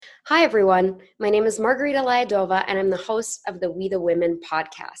Hi, everyone. My name is Margarita Lyadova, and I'm the host of the We the Women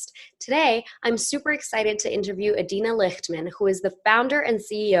podcast. Today, I'm super excited to interview Adina Lichtman, who is the founder and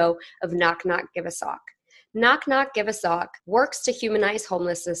CEO of Knock Knock Give a Sock. Knock Knock Give a Sock works to humanize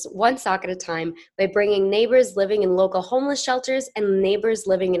homelessness one sock at a time by bringing neighbors living in local homeless shelters and neighbors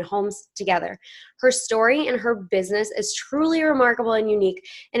living in homes together. Her story and her business is truly remarkable and unique,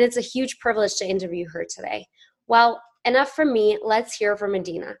 and it's a huge privilege to interview her today. Well, enough from me. Let's hear from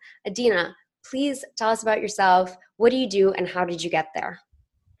Adina. Adina, please tell us about yourself. What do you do and how did you get there?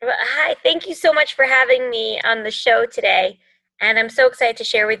 Well, hi, thank you so much for having me on the show today. And I'm so excited to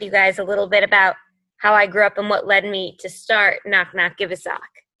share with you guys a little bit about how I grew up and what led me to start Knock Knock Give a Sock.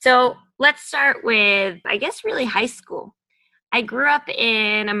 So let's start with, I guess, really high school. I grew up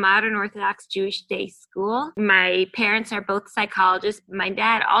in a modern Orthodox Jewish day school. My parents are both psychologists. My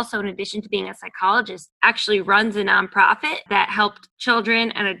dad also, in addition to being a psychologist, actually runs a nonprofit that helped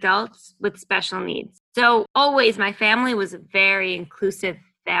children and adults with special needs. So always my family was a very inclusive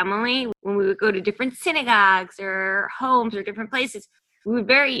family. When we would go to different synagogues or homes or different places, we would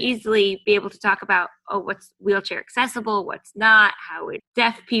very easily be able to talk about, what's wheelchair accessible, what's not, how would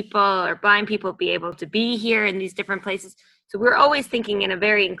deaf people or blind people be able to be here in these different places. So we're always thinking in a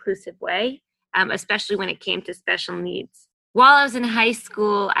very inclusive way, especially when it came to special needs. While I was in high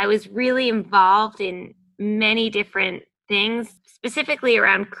school, I was really involved in many different things, specifically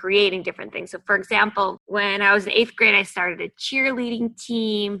around creating different things. So for example, when I was in 8th grade, I started a cheerleading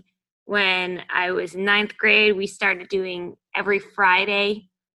team. When I was in 9th grade, we started doing every Friday,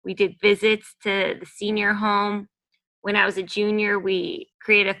 we did visits to the senior home. When I was a junior, we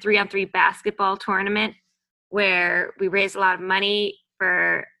created a 3-on-3 basketball tournament where we raised a lot of money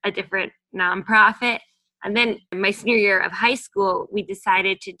for a different nonprofit. And then in my senior year of high school, we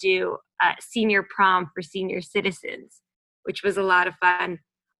decided to do a senior prom for senior citizens, which was a lot of fun.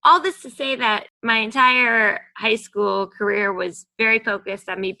 All this to say that my entire high school career was very focused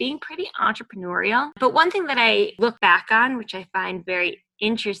on me being pretty entrepreneurial. But one thing that I look back on, which I find very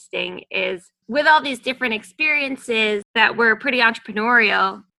interesting, is with all these different experiences that were pretty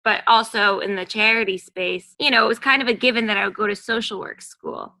entrepreneurial, but also in the charity space, it was kind of a given that I would go to social work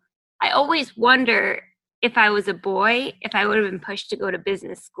school. I always wonder if I was a boy, if I would have been pushed to go to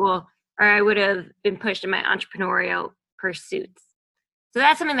business school, or I would have been pushed in my entrepreneurial pursuits. So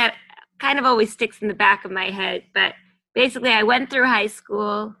that's something that kind of always sticks in the back of my head. But basically, I went through high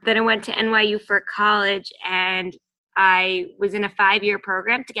school, then I went to NYU for college, and I was in a 5-year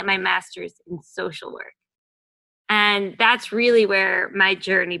program to get my master's in social work. And that's really where my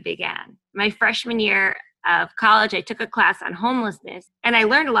journey began. My freshman year of college, I took a class on homelessness, and I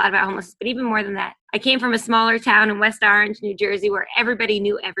learned a lot about homelessness, but even more than that, I came from a smaller town in West Orange, New Jersey, where everybody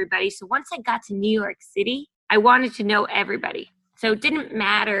knew everybody. So once I got to New York City, I wanted to know everybody. So it didn't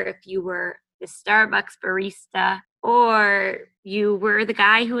matter if you were the Starbucks barista or you were the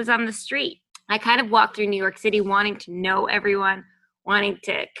guy who was on the street. I kind of walked through New York City wanting to know everyone, wanting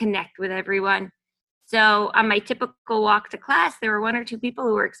to connect with everyone. So on my typical walk to class, there were 1 or 2 people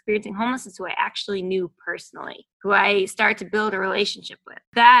who were experiencing homelessness who I actually knew personally, who I started to build a relationship with.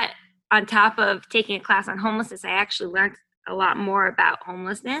 That, on top of taking a class on homelessness, I actually learned a lot more about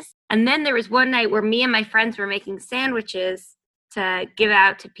homelessness. And then there was one night where me and my friends were making sandwiches to give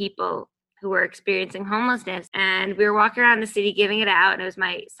out to people who were experiencing homelessness. And we were walking around the city giving it out. And it was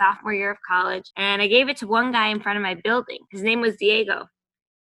my sophomore year of college. And I gave it to one guy in front of my building. His name was Diego.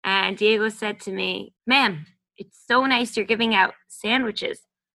 And Diego said to me, "Ma'am, it's so nice you're giving out sandwiches.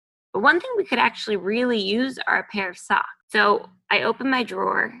 But one thing we could actually really use are a pair of socks." So I opened my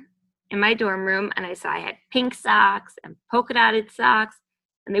drawer in my dorm room and I saw I had pink socks and polka dotted socks.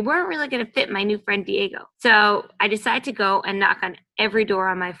 And they weren't really going to fit my new friend Diego. So I decided to go and knock on every door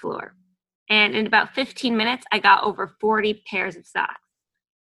on my floor. And in about 15 minutes, I got over 40 pairs of socks.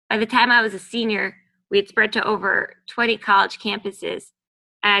 By the time I was a senior, we had spread to over 20 college campuses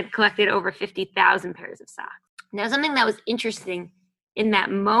and collected over 50,000 pairs of socks. Now, something that was interesting in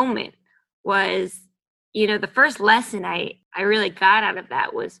that moment was, the first lesson I really got out of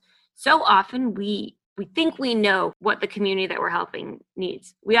that was so often we think we know what the community that we're helping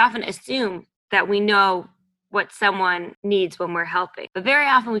needs. We often assume that we know what someone needs when we're helping, but very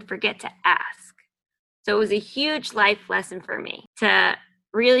often we forget to ask. So it was a huge life lesson for me to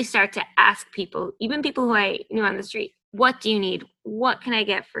really start to ask people, even people who I knew on the street, what do you need? What can I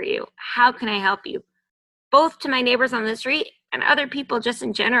get for you? How can I help you? Both to my neighbors on the street and other people just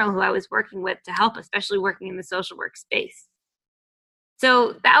in general who I was working with to help, especially working in the social work space.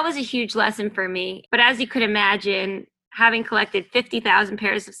 So that was a huge lesson for me. But as you could imagine, having collected 50,000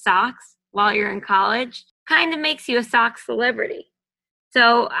 pairs of socks while you're in college kind of makes you a sock celebrity.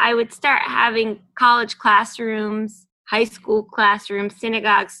 So I would start having college classrooms, high school classrooms,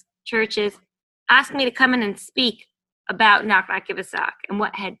 synagogues, churches ask me to come in and speak about Knock Knock Give a Sock and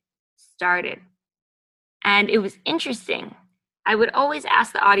what had started. And it was interesting. I would always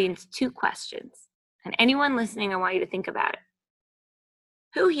ask the audience 2 questions. And anyone listening, I want you to think about it.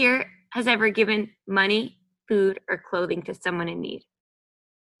 Who here has ever given money, food, or clothing to someone in need?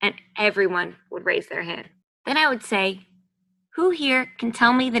 And everyone would raise their hand. Then I would say, who here can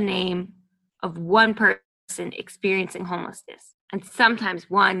tell me the name of one person experiencing homelessness? And sometimes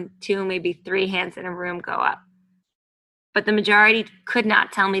 1, 2, maybe 3 hands in a room go up. But the majority could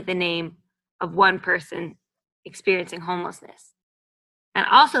not tell me the name of one person experiencing homelessness. And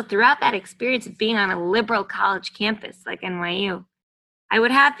also throughout that experience of being on a liberal college campus like NYU, I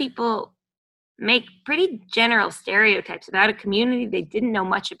would have people make pretty general stereotypes about a community they didn't know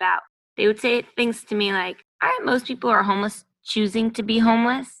much about. They would say things to me like, aren't most people who are homeless choosing to be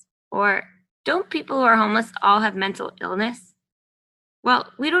homeless? Or don't people who are homeless all have mental illness?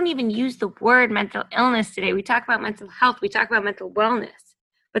 Well, we don't even use the word mental illness today. We talk about mental health, we talk about mental wellness.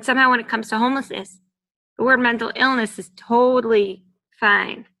 But somehow when it comes to homelessness, the word mental illness is totally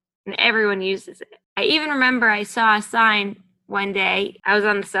fine and everyone uses it. I even remember I saw a sign one day. I was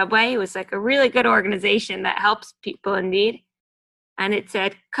on the subway. It was like a really good organization that helps people in need. And it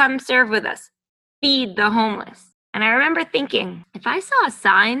said, come serve with us, feed the homeless. And I remember thinking, if I saw a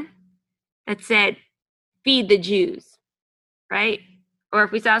sign that said, feed the Jews, right? Or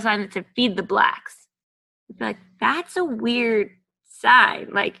if we saw a sign that said, feed the blacks, I'd be like, that's a weird sign.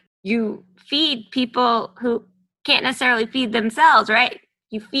 Like, you feed people who can't necessarily feed themselves, right?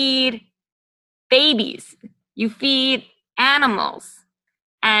 You feed babies, you feed animals.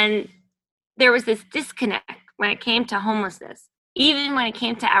 And there was this disconnect when it came to homelessness, even when it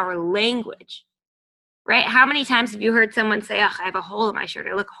came to our language, right? How many times have you heard someone say, oh, I have a hole in my shirt,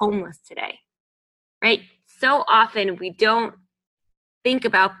 I look homeless today, right? So often we don't think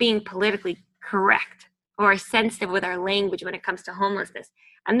about being politically correct or sensitive with our language when it comes to homelessness.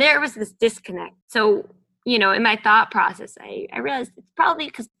 And there was this disconnect. So, in my thought process, I realized it's probably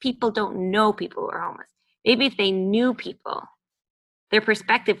because people don't know people who are homeless. Maybe if they knew people, their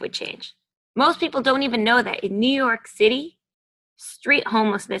perspective would change. Most people don't even know that in New York City, street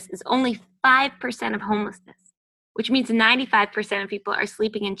homelessness is only 5% of homelessness, which means 95% of people are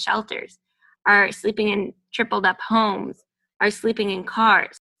sleeping in shelters, are sleeping in tripled up homes, are sleeping in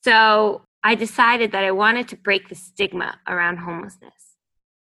cars. So I decided that I wanted to break the stigma around homelessness.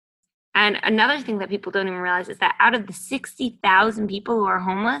 And another thing that people don't even realize is that out of the 60,000 people who are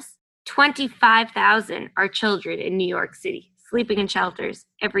homeless, 25,000 are children in New York City, sleeping in shelters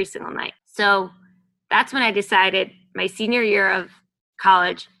every single night. So that's when I decided my senior year of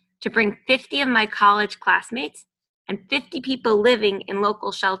college to bring 50 of my college classmates and 50 people living in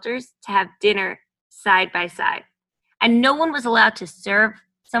local shelters to have dinner side by side. And no one was allowed to serve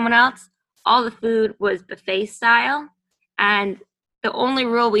someone else. All the food was buffet style. And the only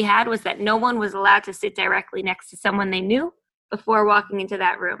rule we had was that no one was allowed to sit directly next to someone they knew before walking into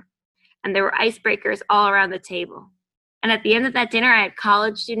that room. And there were icebreakers all around the table. And at the end of that dinner, I had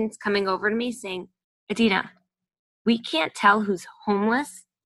college students coming over to me saying, Adina, we can't tell who's homeless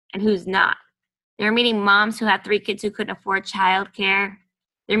and who's not. They're meeting moms who had 3 kids who couldn't afford childcare.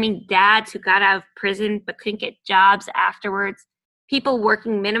 They're meeting dads who got out of prison but couldn't get jobs afterwards. People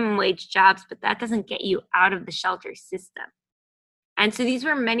working minimum wage jobs, but that doesn't get you out of the shelter system. And so these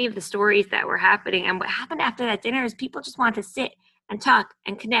were many of the stories that were happening. And what happened after that dinner is people just wanted to sit and talk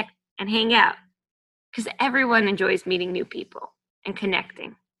and connect and hang out because everyone enjoys meeting new people and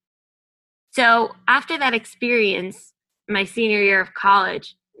connecting. So after that experience, my senior year of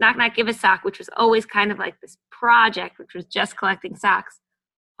college, Knock Knock Give a Sock, which was always kind of like this project, which was just collecting socks,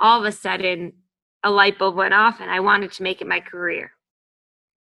 all of a sudden a light bulb went off and I wanted to make it my career.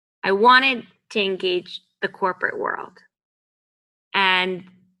 I wanted to engage the corporate world. And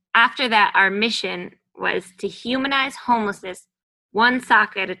after that, our mission was to humanize homelessness one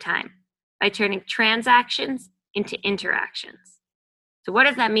sock at a time by turning transactions into interactions. So what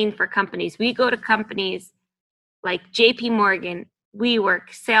does that mean for companies? We go to companies like JP Morgan, WeWork,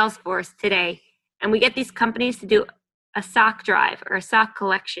 Salesforce today, and we get these companies to do a sock drive or a sock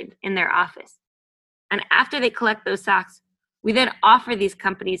collection in their office. And after they collect those socks, we then offer these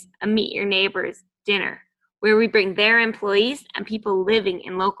companies a Meet Your Neighbors dinner where we bring their employees and people living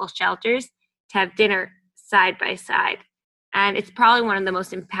in local shelters to have dinner side by side. And it's probably one of the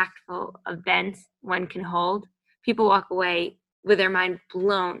most impactful events one can hold. People walk away with their mind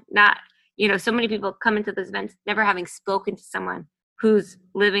blown. So many people come into those events never having spoken to someone who's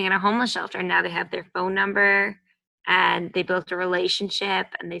living in a homeless shelter. And now they have their phone number, and they built a relationship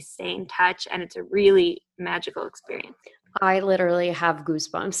and they stay in touch, and it's a really magical experience. I literally have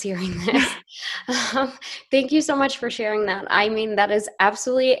goosebumps hearing this. Um, Thank you so much for sharing that. I mean, that is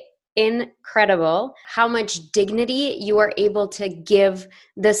absolutely incredible how much dignity you are able to give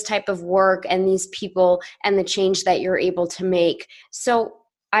this type of work and these people and the change that you're able to make. So,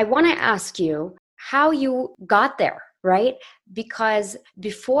 I want to ask you how you got there, right? Because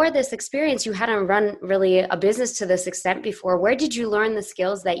before this experience, you hadn't run really a business to this extent before. Where did you learn the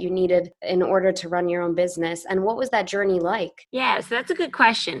skills that you needed in order to run your own business? And what was that journey like? Yeah, so that's a good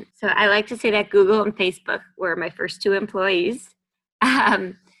question. So I like to say that Google and Facebook were my first two employees.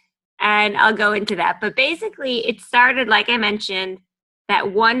 Um, and I'll go into that. But basically, it started, like I mentioned,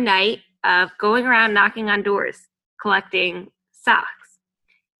 that one night of going around knocking on doors, collecting socks.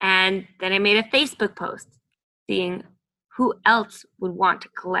 And then I made a Facebook post seeing who else would want to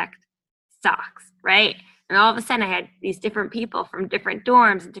collect socks, right? And all of a sudden, I had these different people from different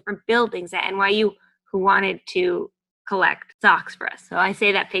dorms and different buildings at NYU who wanted to collect socks for us. So I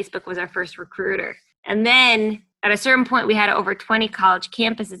say that Facebook was our first recruiter. And then at a certain point, we had over 20 college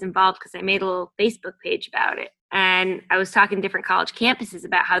campuses involved because I made a little Facebook page about it. And I was talking to different college campuses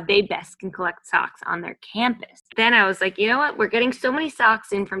about how they best can collect socks on their campus. Then I was like, you know what? We're getting so many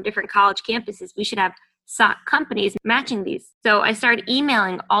socks in from different college campuses. We should have sock companies matching these. So I started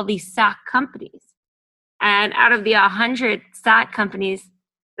emailing all these sock companies. And out of the 100 sock companies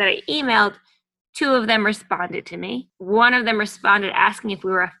that I emailed, 2 of them responded to me. One of them responded asking if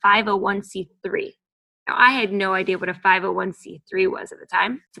we were a 501c3. Now, I had no idea what a 501c3 was at the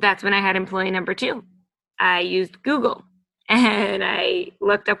time. So that's when I had employee number 2. I used Google and I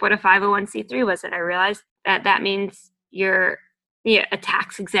looked up what a 501c3 was, and I realized that that means you're a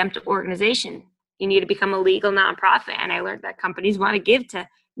tax exempt organization. You need to become a legal nonprofit. And I learned that companies want to give to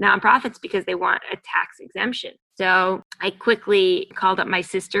nonprofits because they want a tax exemption. So I quickly called up my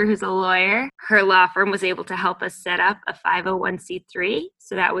sister, who's a lawyer. Her law firm was able to help us set up a 501c3.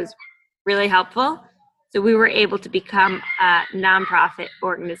 So that was really helpful. So we were able to become a nonprofit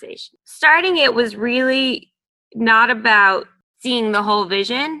organization. Starting it was really not about seeing the whole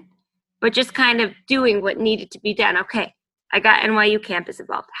vision, but just kind of doing what needed to be done. Okay, I got NYU campus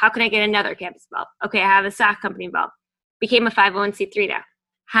involved. How can I get another campus involved? Okay, I have a sock company involved. Became a 501c3 now.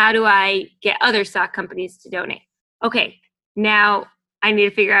 How do I get other sock companies to donate? Okay, now I need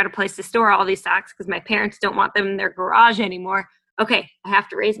to figure out a place to store all these socks because my parents don't want them in their garage anymore. Okay, I have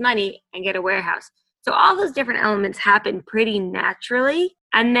to raise money and get a warehouse. So all those different elements happen pretty naturally.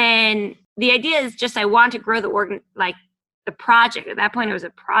 And then the idea is just I want to grow the project. At that point, it was a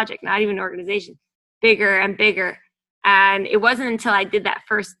project, not even an organization, bigger and bigger. And it wasn't until I did that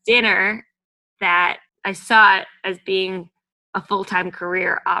first dinner that I saw it as being a full-time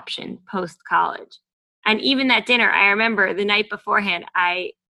career option post-college. And even that dinner, I remember the night beforehand,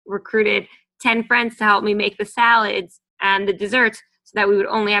 I recruited 10 friends to help me make the salads and the desserts so that we would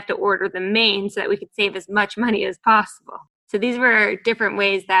only have to order the main so that we could save as much money as possible. So these were different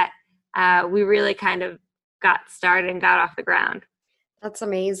ways that we really kind of got started and got off the ground. That's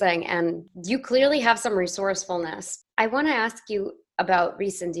amazing. And you clearly have some resourcefulness. I want to ask you about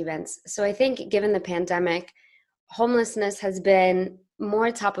recent events. So I think given the pandemic, homelessness has been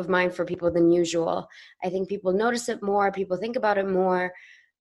more top of mind for people than usual. I think people notice it more, people think about it more.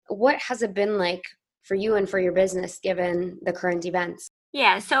 What has it been like for you and for your business given the current events?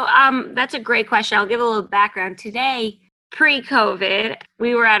 Yeah, so that's a great question. I'll give a little background. Today, pre-COVID,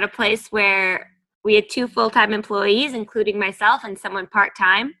 we were at a place where we had 2 full-time employees, including myself and someone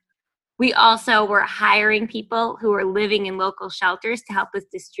part-time. We also were hiring people who were living in local shelters to help us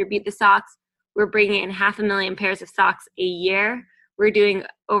distribute the socks. We're bringing in 500,000 pairs of socks a year. We're doing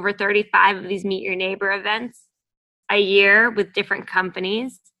over 35 of these Meet Your Neighbor events a year with different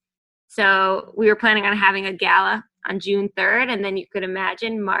companies. So we were planning on having a gala on June 3rd, and then you could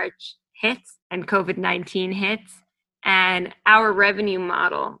imagine March hits and COVID-19 hits. And our revenue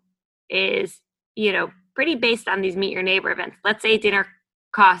model is, pretty based on these Meet Your Neighbor events. Let's say dinner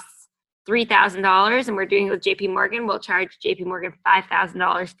costs $3,000 and we're doing it with JP Morgan. We'll charge JP Morgan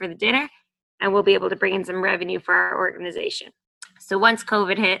 $5,000 for the dinner, and we'll be able to bring in some revenue for our organization. So once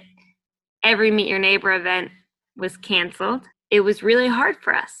COVID hit, every Meet Your Neighbor event was canceled. It was really hard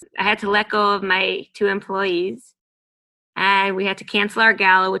for us. I had to let go of my 2 employees, and we had to cancel our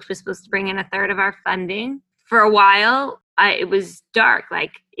gala, which was supposed to bring in a third of our funding. For a while, it was dark.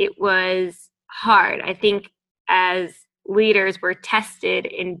 It was hard. I think as leaders, we're tested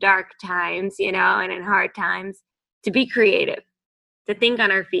in dark times, and in hard times to be creative, to think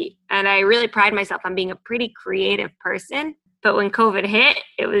on our feet. And I really pride myself on being a pretty creative person. But when COVID hit,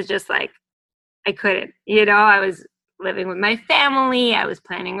 it was just like, I couldn't. I was living with my family. I was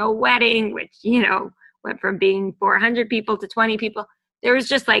planning a wedding, which, went from being 400 people to 20 people. There was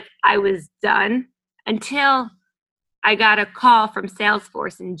just like, I was done until I got a call from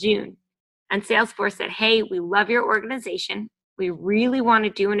Salesforce in June. And Salesforce said, hey, we love your organization. We really want to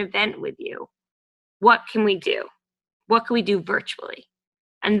do an event with you. What can we do? What can we do virtually?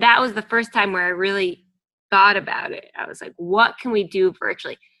 And that was the first time where I really thought about it. I was like, what can we do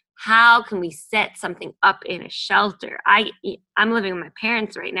virtually? How can we set something up in a shelter? I'm living with my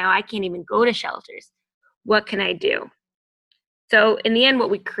parents right now. I can't even go to shelters. What can I do? So in the end,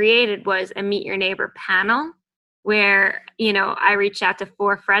 what we created was a Meet Your Neighbor panel where, I reached out to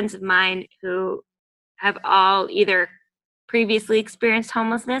 4 friends of mine who have all either previously experienced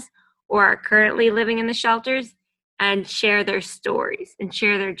homelessness or are currently living in the shelters, and share their stories and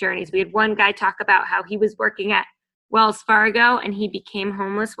share their journeys. We had one guy talk about how he was working at Wells Fargo and he became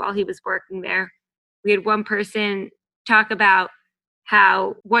homeless while he was working there. We had one person talk about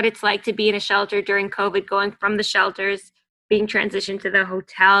what it's like to be in a shelter during COVID, going from the shelters, being transitioned to the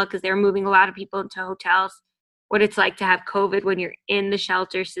hotel because they were moving a lot of people into hotels, what it's like to have COVID when you're in the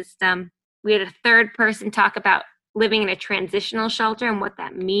shelter system. We had a third person talk about living in a transitional shelter and what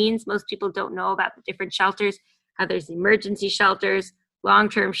that means. Most people don't know about the different shelters, how there's emergency shelters,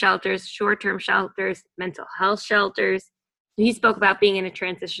 long-term shelters, short-term shelters, mental health shelters. He spoke about being in a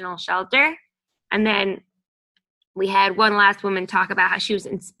transitional shelter. And then we had one last woman talk about how she was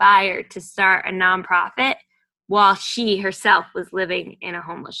inspired to start a nonprofit while she herself was living in a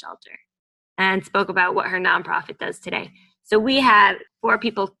homeless shelter, and spoke about what her nonprofit does today. So we had 4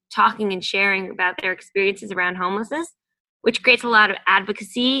 people talking and sharing about their experiences around homelessness, which creates a lot of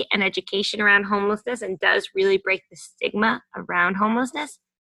advocacy and education around homelessness and does really break the stigma around homelessness.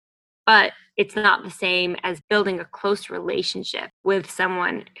 But it's not the same as building a close relationship with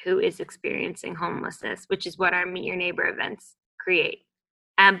someone who is experiencing homelessness, which is what our Meet Your Neighbor events create.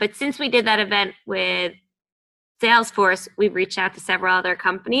 But since we did that event with Salesforce, we've reached out to several other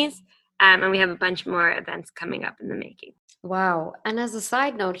companies, and we have a bunch more events coming up in the making. Wow. And as a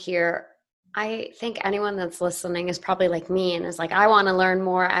side note here, I think anyone that's listening is probably like me and is like, I want to learn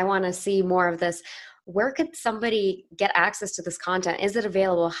more. I want to see more of this. Where could somebody get access to this content? Is it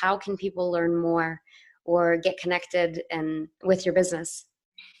available? How can people learn more or get connected and with your business?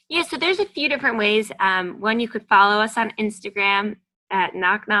 Yeah, so there's a few different ways. One, you could follow us on Instagram at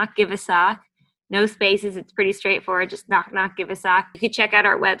Knock Knock Give a Sock. No spaces. It's pretty straightforward. Just Knock Knock Give a Sock. You could check out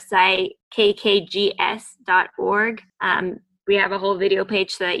our website, kkgs.org. We have a whole video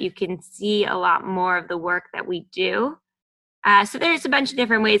page so that you can see a lot more of the work that we do. So there's a bunch of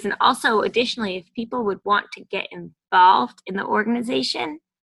different ways. And also, additionally, if people would want to get involved in the organization,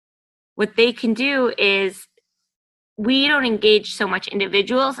 what they can do is, we don't engage so much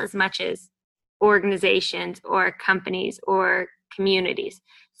individuals as much as organizations or companies or communities.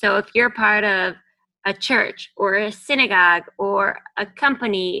 So if you're part of a church or a synagogue or a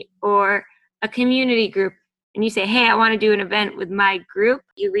company or a community group, and you say, hey, I want to do an event with my group,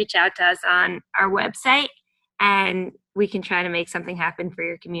 you reach out to us on our website and we can try to make something happen for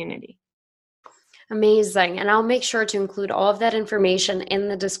your community. Amazing. And I'll make sure to include all of that information in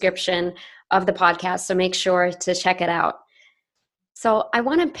the description of the podcast. So make sure to check it out. So I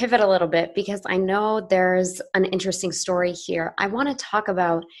want to pivot a little bit because I know there's an interesting story here. I want to talk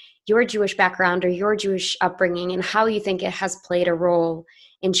about your Jewish background or your Jewish upbringing and how you think it has played a role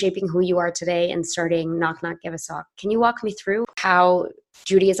in shaping who you are today and starting Knock Knock Give a Sock. Can you walk me through how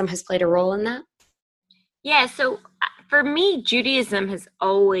Judaism has played a role in that? Yeah, so for me, Judaism has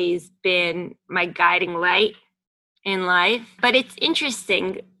always been my guiding light in life. But it's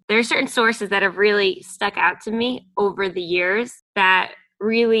interesting. There are certain sources that have really stuck out to me over the years that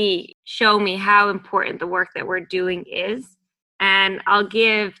really show me how important the work that we're doing is. And I'll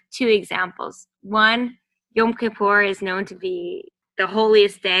give 2 examples. One, Yom Kippur is known to be the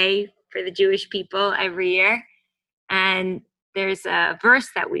holiest day for the Jewish people every year. And there's a verse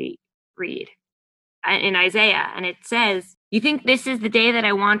that we read in Isaiah, and it says, you think this is the day that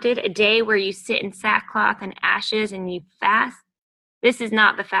I wanted, a day where you sit in sackcloth and ashes and you fast? This is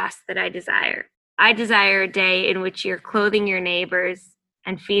not the fast that I desire. I desire a day in which you're clothing your neighbors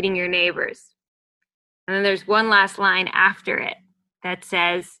and feeding your neighbors. And then there's one last line after it that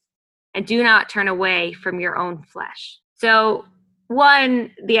says, and do not turn away from your own flesh. So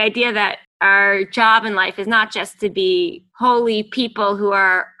one, the idea that our job in life is not just to be holy people who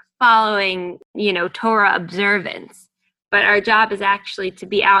are following, Torah observance, but our job is actually to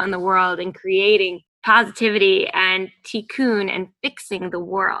be out in the world and creating positivity and tikkun and fixing the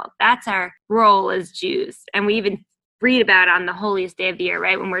world. That's our role as Jews. And we even read about on the holiest day of the year,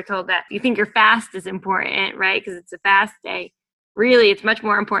 right? When we're told that you think your fast is important, right? Because it's a fast day. Really, it's much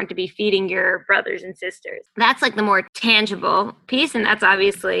more important to be feeding your brothers and sisters. That's like the more tangible piece. And that's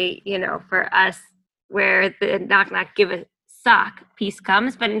obviously, for us where the knock, knock, give a sock piece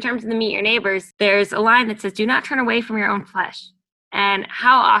comes. But in terms of the meet your neighbors, there's a line that says, do not turn away from your own flesh. And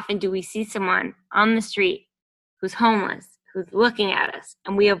how often do we see someone on the street who's homeless, who's looking at us,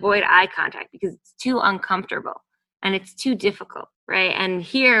 and we avoid eye contact because it's too uncomfortable and it's too difficult, right? And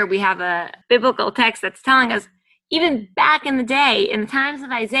here we have a biblical text that's telling us, even back in the day, in the times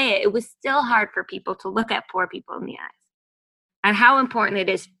of Isaiah, it was still hard for people to look at poor people in the eyes. And how important it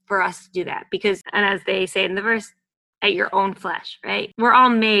is for us to do that. Because, and as they say in the verse, at your own flesh, right? We're all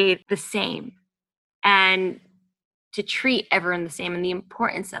made the same. And to treat everyone the same and the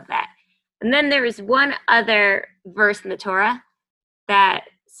importance of that. And then there is one other verse in the Torah that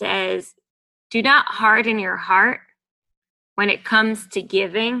says, do not harden your heart when it comes to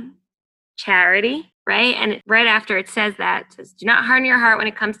giving charity, right? And right after it says that, it says, do not harden your heart when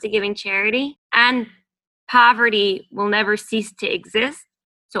it comes to giving charity, and poverty will never cease to exist.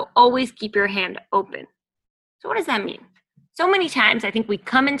 So always keep your hand open. So what does that mean? So many times I think we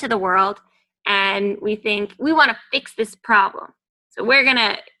come into the world and we think we want to fix this problem. So we're going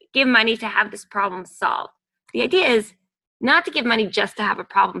to give money to have this problem solved. The idea is not to give money just to have a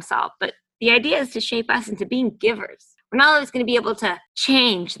problem solved, but the idea is to shape us into being givers. We're not always going to be able to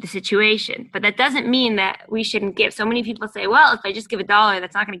change the situation, but that doesn't mean that we shouldn't give. So many people say, well, if I just give $1,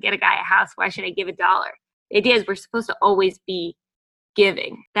 that's not going to get a guy a house. Why should I give $1? The idea is we're supposed to always be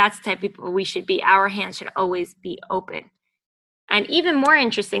giving. That's the type of people we should be. Our hands should always be open. And even more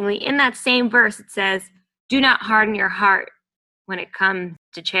interestingly, in that same verse, it says, do not harden your heart when it comes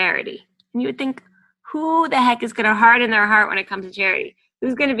to charity. And you would think, who the heck is going to harden their heart when it comes to charity?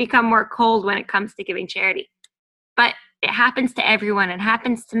 Who's going to become more cold when it comes to giving charity? But it happens to everyone. It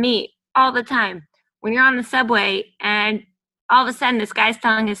happens to me all the time. When you're on the subway and all of a sudden this guy's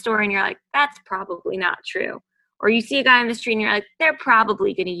telling his story and you're like, that's probably not true. Or you see a guy on the street and you're like, they're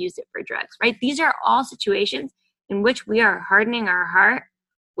probably going to use it for drugs, right? These are all situations in which we are hardening our heart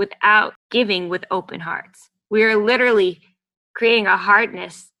without giving with open hearts. We are literally creating a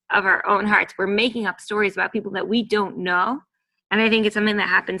hardness of our own hearts. We're making up stories about people that we don't know. And I think it's something that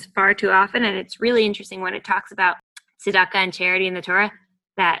happens far too often. And it's really interesting when it talks about tzedakah and charity in the Torah,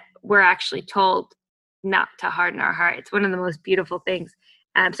 that we're actually told not to harden our heart. It's one of the most beautiful things.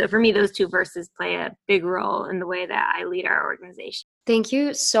 So for me, those two verses play a big role in the way that I lead our organization. Thank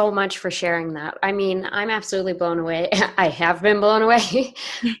you so much for sharing that. I mean, I'm absolutely blown away. I have been blown away.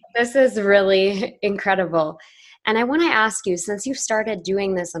 This is really incredible. And I want to ask you, since you've started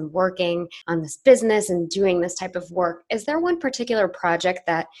doing this and working on this business and doing this type of work, is there one particular project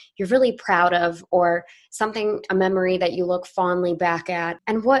that you're really proud of, or something, a memory that you look fondly back at?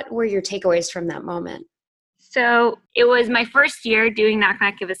 And what were your takeaways from that moment? So it was my first year doing Knock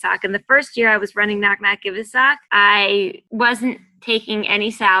Knock Give a Sock. And the first year I was running Knock Knock Give a Sock, I wasn't taking any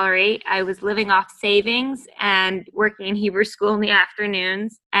salary. I was living off savings and working in Hebrew school in the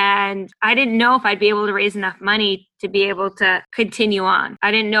afternoons. And I didn't know if I'd be able to raise enough money to be able to continue on.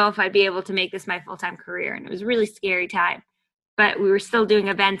 I didn't know if I'd be able to make this my full-time career. And it was a really scary time. But we were still doing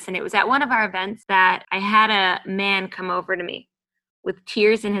events. And it was at one of our events that I had a man come over to me with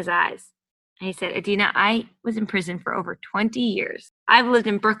tears in his eyes. And he said, Adina, I was in prison for over 20 years. I've lived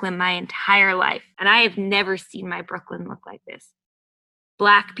in Brooklyn my entire life, and I have never seen my Brooklyn look like this.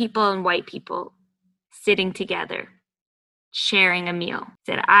 Black people and white people sitting together, sharing a meal.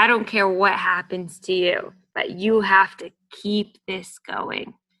 He said, I don't care what happens to you, but you have to keep this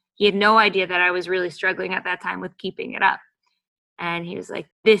going. He had no idea that I was really struggling at that time with keeping it up. And he was like,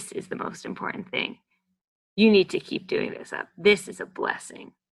 this is the most important thing. You need to keep doing this up. This is a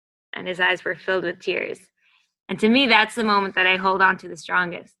blessing. And his eyes were filled with tears. And to me, that's the moment that I hold on to the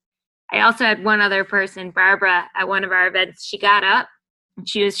strongest. I also had one other person, Barbara, at one of our events. She got up and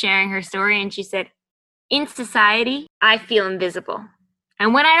she was sharing her story and she said, in society, I feel invisible.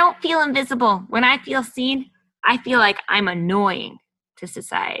 And when I don't feel invisible, when I feel seen, I feel like I'm annoying to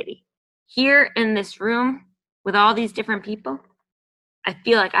society. Here in this room with all these different people, I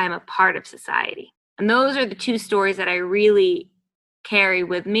feel like I'm a part of society. And those are the two stories that I really carry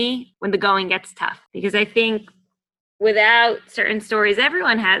with me when the going gets tough. Because I think without certain stories,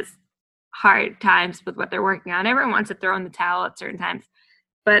 everyone has hard times with what they're working on. Everyone wants to throw in the towel at certain times.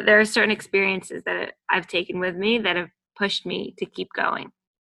 But there are certain experiences that I've taken with me that have pushed me to keep going.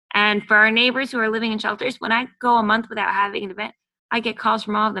 And for our neighbors who are living in shelters, when I go a month without having an event, I get calls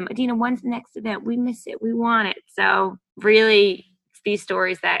from all of them. Adina, when's the next event? We miss it. We want it. So really, it's these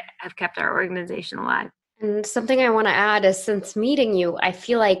stories that have kept our organization alive. And something I want to add is since meeting you, I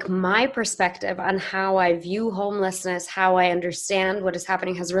feel like my perspective on how I view homelessness, how I understand what is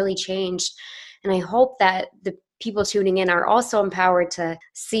happening has really changed. And I hope that the people tuning in are also empowered to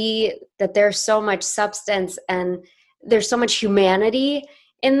see that there's so much substance and there's so much humanity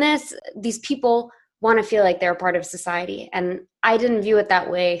in this. These people want to feel like they're a part of society. And I didn't view it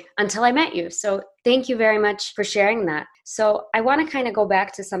that way until I met you. So thank you very much for sharing that. So I want to kind of go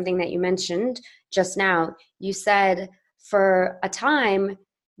back to something that you mentioned just now. You said for a time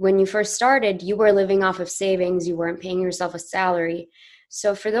when you first started, you were living off of savings, you weren't paying yourself a salary.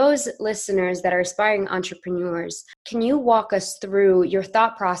 So, for those listeners that are aspiring entrepreneurs, can you walk us through your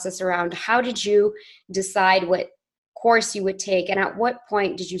thought process around how did you decide what course you would take? And at what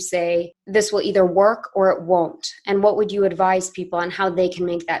point did you say this will either work or it won't? And what would you advise people on how they can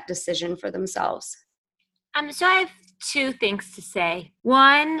make that decision for themselves? So I have two things to say.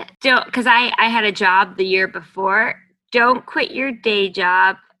 One, don't, because I had a job the year before. Don't quit your day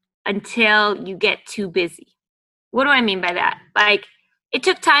job until you get too busy. What do I mean by that? Like, it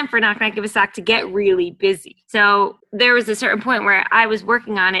took time for Knock Knock Give a Sock to get really busy. So there was a certain point where I was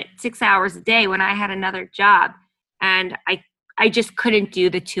working on it 6 hours a day when I had another job, and I just couldn't do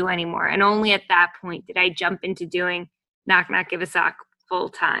the two anymore. And only at that point did I jump into doing Knock Knock Give a Sock full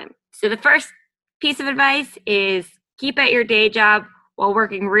time. So the first piece of advice is keep at your day job while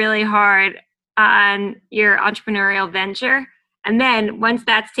working really hard on your entrepreneurial venture. And then once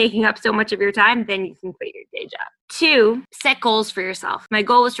that's taking up so much of your time, then you can quit your day job. Two, set goals for yourself. My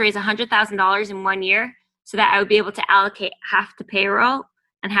goal was to raise $100,000 in 1 year so that I would be able to allocate half to payroll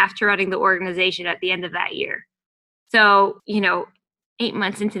and half to running the organization at the end of that year. So, 8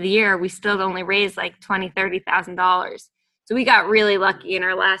 months into the year, we still only raised like $20,000, $30,000. So we got really lucky in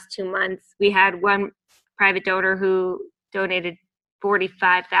our last 2 months. We had one private donor who donated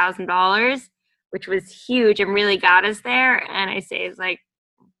 $45,000, which was huge and really got us there. And I say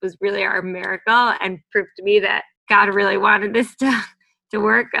was really our miracle and proved to me that God really wanted this to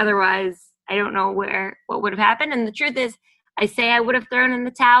work. Otherwise, I don't know what would have happened. And the truth is, I say I would have thrown in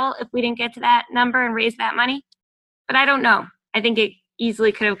the towel if we didn't get to that number and raise that money. But I don't know. I think it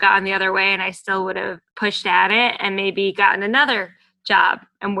easily could have gone the other way and I still would have pushed at it and maybe gotten another job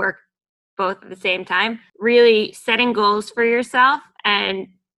and worked both at the same time. Really setting goals for yourself and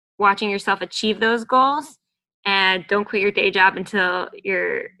watching yourself achieve those goals, and don't quit your day job until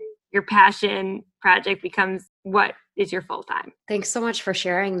your passion project becomes what is your full time. Thanks so much for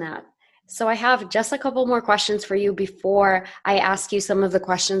sharing that. So I have just a couple more questions for you before I ask you some of the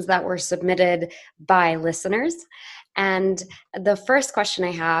questions that were submitted by listeners. And the first question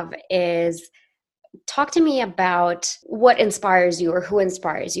I have is, talk to me about what inspires you or who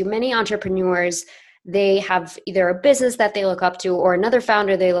inspires you. Many entrepreneurs, they have either a business that they look up to or another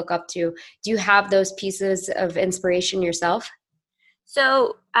founder they look up to. Do you have those pieces of inspiration yourself?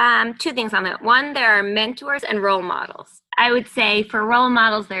 So two things on that. One, there are mentors and role models. I would say for role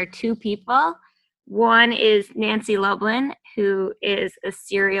models, there are two people. One is Nancy Lublin, who is a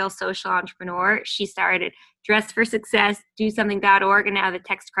serial social entrepreneur. She started Dress for Success, DoSomething.org, and now the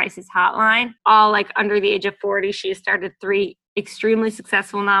Text Crisis Hotline. All like under the age of 40, she has started 3 extremely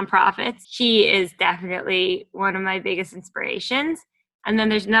successful nonprofits. She is definitely one of my biggest inspirations. And then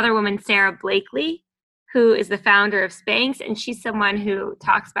there's another woman, Sarah Blakely, who is the founder of Spanx, and she's someone who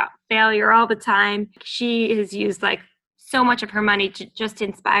talks about failure all the time. She has used like so much of her money to just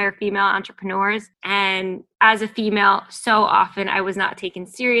inspire female entrepreneurs. And as a female, so often I was not taken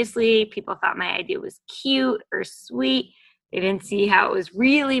seriously. People thought my idea was cute or sweet. They didn't see how it was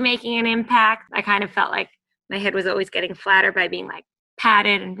really making an impact. I kind of felt like my head was always getting flattered by being like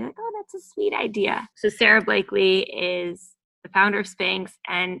patted and be like, oh, that's a sweet idea. So Sarah Blakely is the founder of Spanx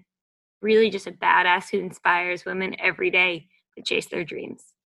and really just a badass who inspires women every day to chase their dreams.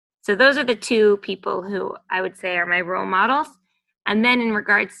 So those are the two people who I would say are my role models. And then in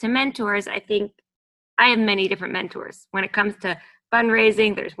regards to mentors, I think I have many different mentors. When it comes to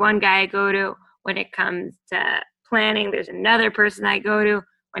fundraising, there's one guy I go to. When it comes to planning, there's another person I go to.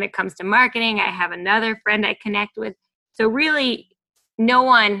 When it comes to marketing, I have another friend I connect with. So really, no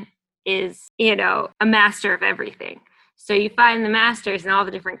one is, a master of everything. So you find the masters in all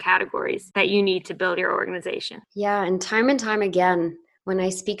the different categories that you need to build your organization. Yeah, and time again, when I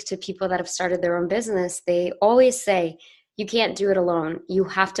speak to people that have started their own business, they always say, you can't do it alone. You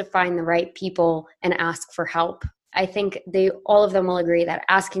have to find the right people and ask for help. I think all of them will agree that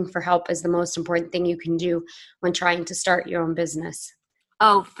asking for help is the most important thing you can do when trying to start your own business.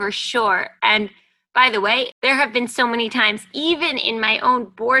 Oh, for sure. And by the way, there have been so many times, even in my own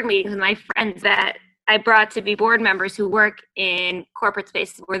board meetings with my friends that I brought to be board members who work in corporate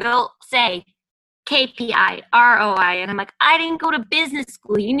spaces, where they'll say, KPI, ROI. And I'm like, I didn't go to business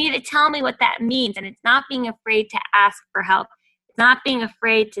school. You need to tell me what that means. And it's not being afraid to ask for help. It's not being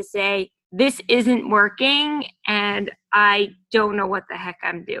afraid to say, this isn't working and I don't know what the heck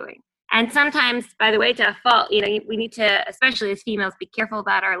I'm doing. And sometimes, by the way, to a fault, we need to, especially as females, be careful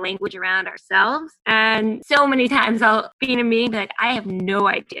about our language around ourselves. And so many times I'll be in a meeting and be like, I have no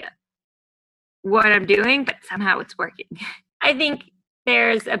idea what I'm doing, but somehow it's working. I think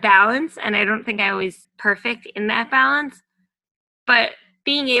there's a balance, and I don't think I was perfect in that balance, but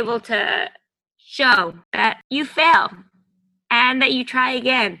being able to show that you fail and that you try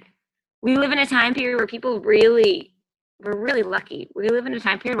again. We live in a time period where we're really lucky. We live in a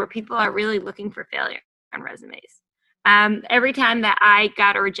time period where people are really looking for failure on resumes. Every time that I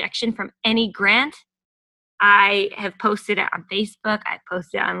got a rejection from any grant, I have posted it on Facebook, I've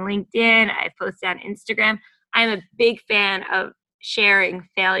posted it on LinkedIn, I've posted it on Instagram. I'm a big fan of sharing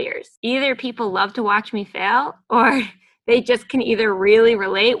failures. Either people love to watch me fail, or they just can either really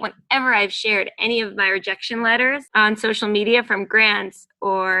relate. Whenever I've shared any of my rejection letters on social media from grants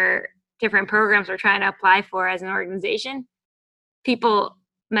or different programs we're trying to apply for as an organization, people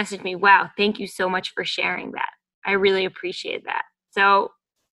message me, wow, thank you so much for sharing that. I really appreciate that. So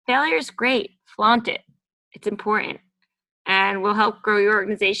failure is great. Flaunt it. It's important and will help grow your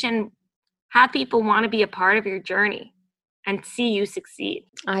organization. Have people want to be a part of your journey and see you succeed.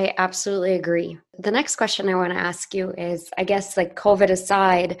 I absolutely agree. The next question I want to ask you is, I guess, like COVID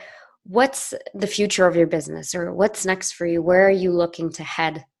aside, what's the future of your business, or what's next for you? Where are you looking to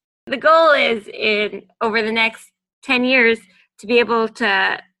head? The goal is over the next 10 years to be able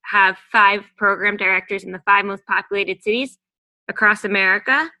to have 5 program directors in the 5 most populated cities across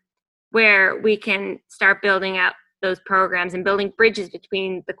America, where we can start building out those programs and building bridges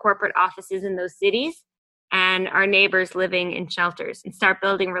between the corporate offices in those cities and our neighbors living in shelters, and start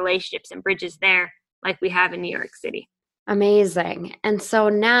building relationships and bridges there like we have in New York City. Amazing. And so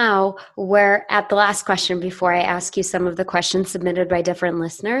now we're at the last question before I ask you some of the questions submitted by different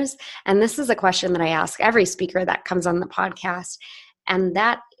listeners. And this is a question that I ask every speaker that comes on the podcast. And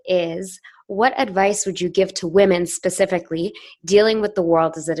that is, what advice would you give to women specifically dealing with the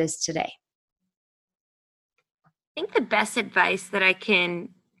world as it is today? I think the best advice that I can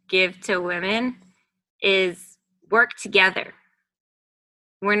give to women is work together.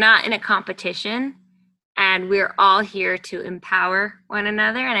 We're not in a competition, and we're all here to empower one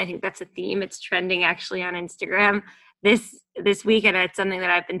another. And I think that's a theme. It's trending actually on Instagram this week, and it's something that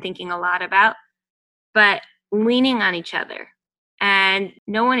I've been thinking a lot about. But leaning on each other, and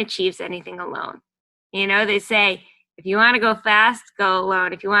no one achieves anything alone. They say, if you want to go fast, go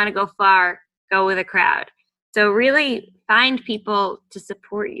alone. If you want to go far, go with a crowd. So really find people to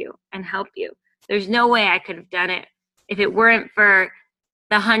support you and help you. There's no way I could have done it if it weren't for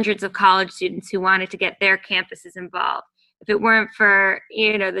the hundreds of college students who wanted to get their campuses involved. If it weren't for,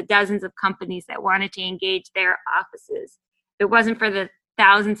 the dozens of companies that wanted to engage their offices. If it wasn't for the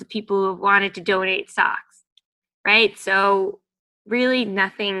thousands of people who have wanted to donate socks, right? So really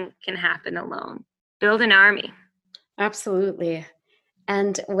nothing can happen alone. Build an army. Absolutely.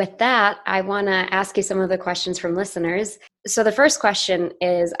 And with that, I want to ask you some of the questions from listeners. So the first question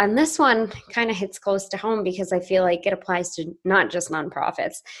is, and this one kind of hits close to home because I feel like it applies to not just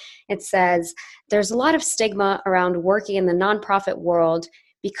nonprofits. It says, there's a lot of stigma around working in the nonprofit world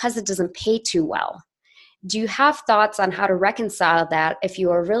because it doesn't pay too well. Do you have thoughts on how to reconcile that if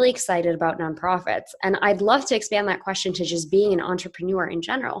you are really excited about nonprofits? And I'd love to expand that question to just being an entrepreneur in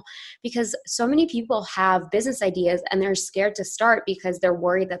general, because so many people have business ideas and they're scared to start because they're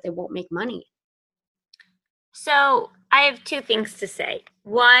worried that they won't make money. So I have 2 things to say.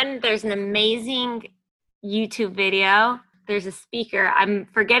 One, there's an amazing YouTube video. There's a speaker. I'm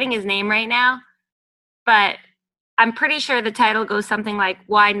forgetting his name right now, but I'm pretty sure the title goes something like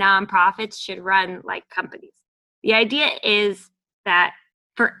Why Nonprofits Should Run Like Companies. The idea is that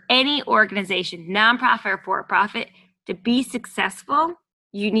for any organization, nonprofit or for-profit, to be successful,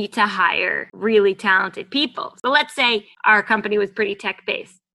 you need to hire really talented people. So let's say our company was pretty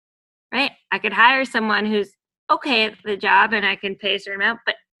tech-based, right? I could hire someone who's okay at the job and I can pay a certain amount,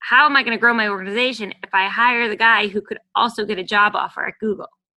 but how am I going to grow my organization if I hire the guy who could also get a job offer at Google,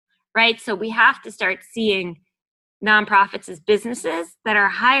 right? So we have to start seeing nonprofits as businesses that are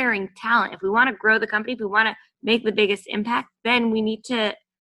hiring talent. If we want to grow the company, if we want to make the biggest impact, then we need to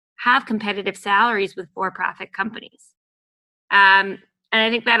have competitive salaries with for-profit companies. And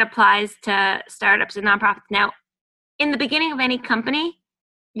I think that applies to startups and nonprofits. Now, in the beginning of any company,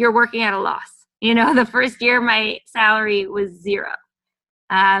 you're working at a loss. The first year my salary was $0.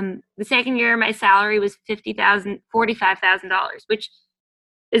 The second year my salary was $45,000, which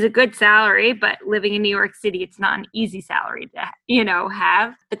is a good salary, but living in New York City, it's not an easy salary to,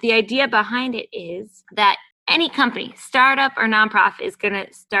 have. But the idea behind it is that any company, startup or nonprofit, is going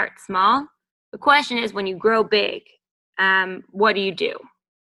to start small. The question is, when you grow big, what do you do?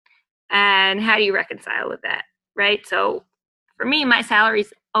 And how do you reconcile with that, right? So for me, my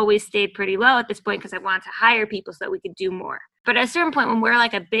salary's always stayed pretty low at this point because I wanted to hire people so that we could do more. But at a certain point, when we're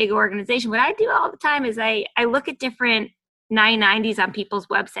like a big organization, what I do all the time is I look at different 990s on people's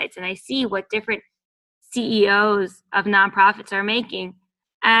websites and I see what different CEOs of nonprofits are making.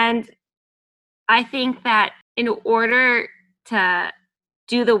 And I think that in order to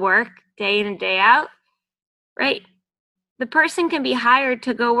do the work day in and day out, right, the person can be hired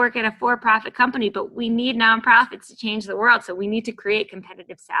to go work at a for-profit company, but we need nonprofits to change the world. So we need to create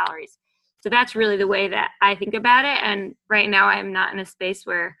competitive salaries. So that's really the way that I think about it. And right now I'm not in a space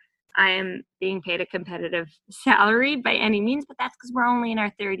where I am being paid a competitive salary by any means, but that's because we're only in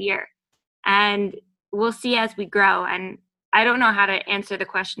our third year. And we'll see as we grow. And I don't know how to answer the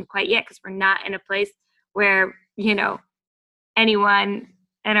question quite yet because we're not in a place where, anyone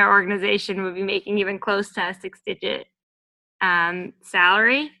in our organization would be making even close to a six-digit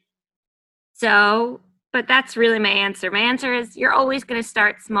salary. So, but that's really my answer. My answer is you're always going to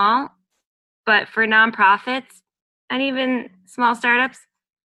start small, but for nonprofits and even small startups,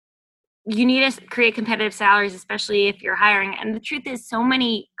 you need to create competitive salaries, especially if you're hiring. And the truth is, so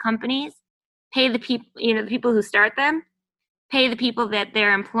many companies pay the people, the people who start them, pay the people that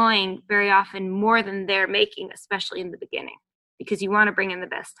they're employing very often more than they're making, especially in the beginning, because you want to bring in the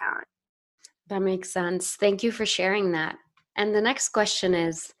best talent. That makes sense. Thank you for sharing that. And the next question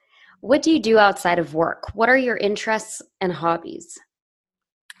is, what do you do outside of work? What are your interests and hobbies?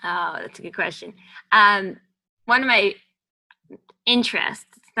 Oh, that's a good question. One of my interests,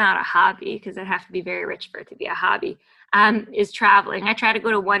 it's not a hobby because I'd have to be very rich for it to be a hobby, is traveling. I try to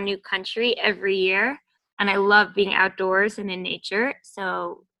go to one new country every year, and I love being outdoors and in nature.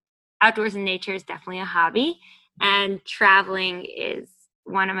 So outdoors and nature is definitely a hobby, and traveling is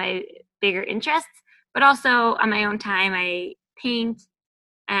one of my bigger interests. But also on my own time, I paint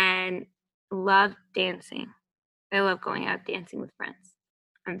and love dancing. I love going out dancing with friends.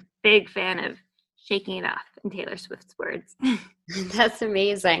 I'm a big fan of shaking it off, in Taylor Swift's words. That's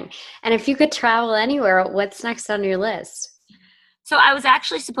amazing. And if you could travel anywhere, what's next on your list? So I was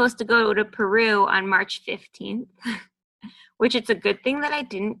actually supposed to go to Peru on March 15th, which it's a good thing that I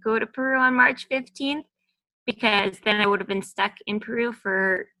didn't go to Peru on March 15th, because then I would have been stuck in Peru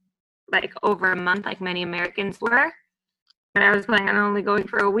for like over a month, like many Americans were. And I was planning on only going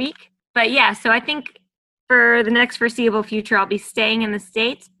for a week. But yeah, so I think for the next foreseeable future, I'll be staying in the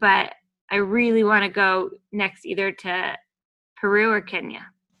States, but I really want to go next either to Peru or Kenya.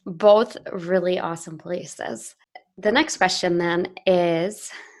 Both really awesome places. The next question then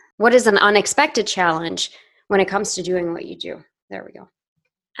is, what is an unexpected challenge when it comes to doing what you do? There we go.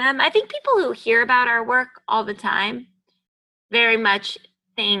 I think people who hear about our work all the time very much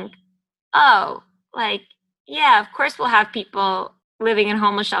think, oh, like, yeah, of course we'll have people living in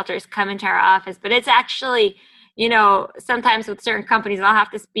homeless shelters come into our office, but it's actually, sometimes with certain companies, I'll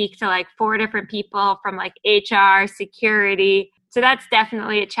have to speak to like 4 different people from like HR, security. So that's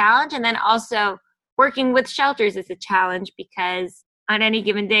definitely a challenge. And then also working with shelters is a challenge because on any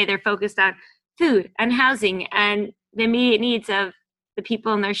given day, they're focused on food and housing and the immediate needs of the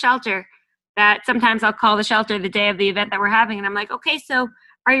people in their shelter. That sometimes I'll call the shelter the day of the event that we're having. And I'm like, okay, so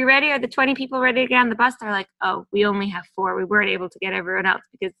are you ready? Are the 20 people ready to get on the bus? They're like, oh, we only have 4. We weren't able to get everyone else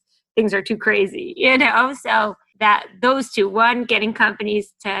because things are too crazy, So that those two, one, getting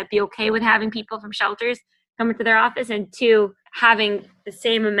companies to be okay with having people from shelters come into their office, and 2, having the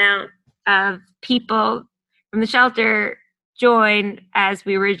same amount of people from the shelter join as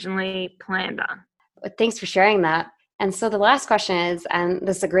we originally planned on. Thanks for sharing that. And so the last question is, and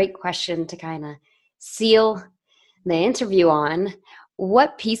this is a great question to kind of seal the interview on,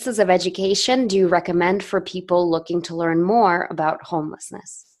 what pieces of education do you recommend for people looking to learn more about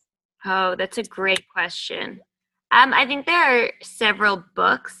homelessness? Oh, that's a great question. I think there are several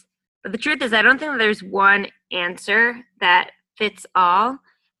books, but the truth is I don't think there's one answer that fits all.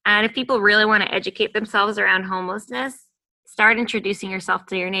 And if people really want to educate themselves around homelessness, start introducing yourself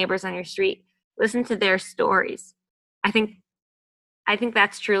to your neighbors on your street. Listen to their stories. I think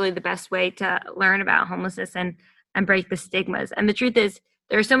that's truly the best way to learn about homelessness and break the stigmas. And the truth is,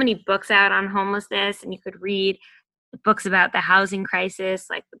 there are so many books out on homelessness, and you could read books about the housing crisis,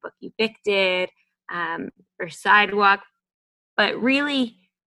 like the book Evicted, or Sidewalk. But really,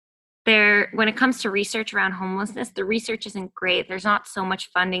 when it comes to research around homelessness, the research isn't great. There's not so much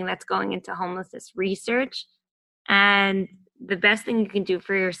funding that's going into homelessness research. And the best thing you can do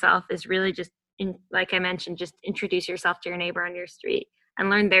for yourself is really just, like I mentioned, just introduce yourself to your neighbor on your street and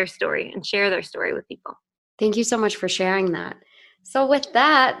learn their story and share their story with people. Thank you so much for sharing that. So with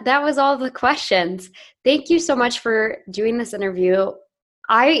that, that was all the questions. Thank you so much for doing this interview.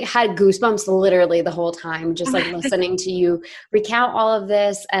 I had goosebumps literally the whole time, just like listening to you recount all of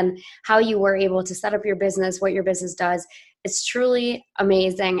this and how you were able to set up your business, what your business does. It's truly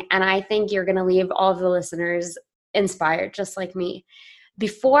amazing. And I think you're going to leave all of the listeners inspired, just like me.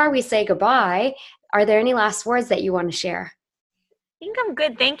 Before we say goodbye, are there any last words that you want to share? I think I'm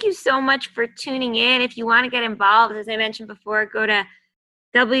good. Thank you so much for tuning in. If you want to get involved, as I mentioned before, go to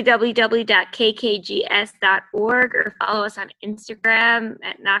www.kkgs.org or follow us on Instagram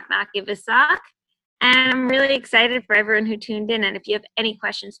at Knock Knock Give a Sock. And I'm really excited for everyone who tuned in. And if you have any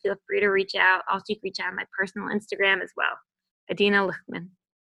questions, feel free to reach out. Also, you can reach out on my personal Instagram as well, Adina Lichtman.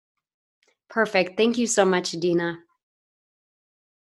 Perfect. Thank you so much, Adina.